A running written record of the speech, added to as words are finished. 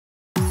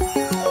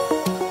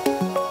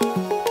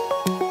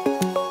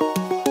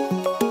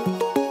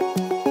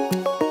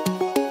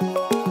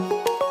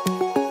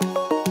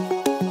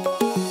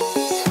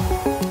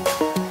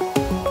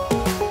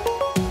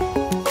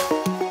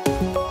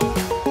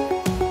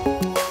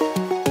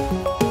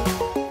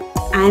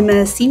I'm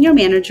a senior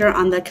manager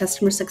on the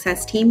customer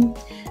success team,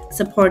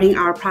 supporting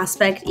our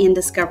prospect and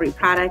discovery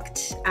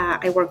product.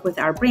 I work with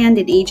our brand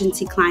and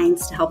agency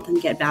clients to help them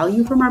get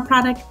value from our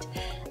product,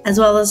 as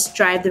well as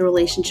drive the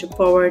relationship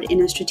forward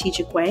in a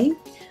strategic way.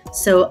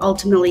 So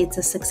ultimately, it's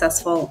a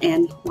successful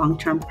and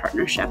long-term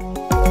partnership.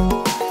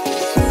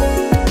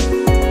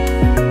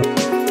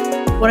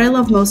 What I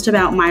love most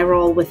about my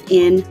role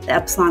within the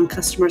Epsilon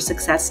customer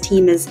success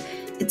team is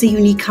it's a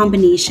unique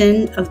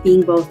combination of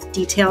being both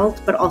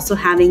detailed, but also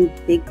having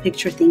big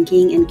picture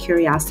thinking and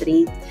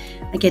curiosity.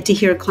 I get to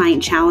hear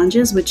client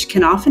challenges, which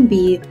can often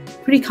be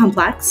pretty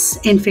complex,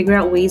 and figure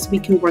out ways we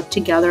can work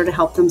together to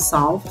help them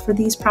solve for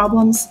these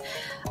problems.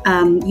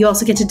 You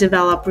also get to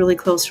develop really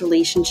close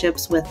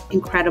relationships with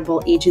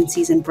incredible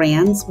agencies and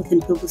brands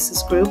within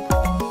Publicis Group.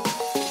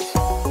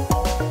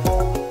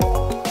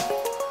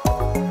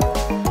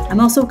 I'm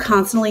also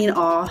constantly in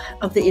awe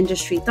of the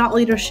industry thought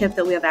leadership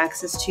that we have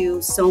access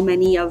to. So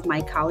many of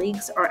my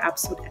colleagues are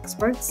absolute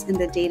experts in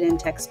the data and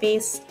tech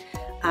space.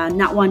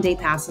 Not one day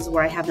passes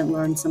where I haven't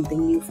learned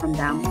something new from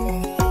them.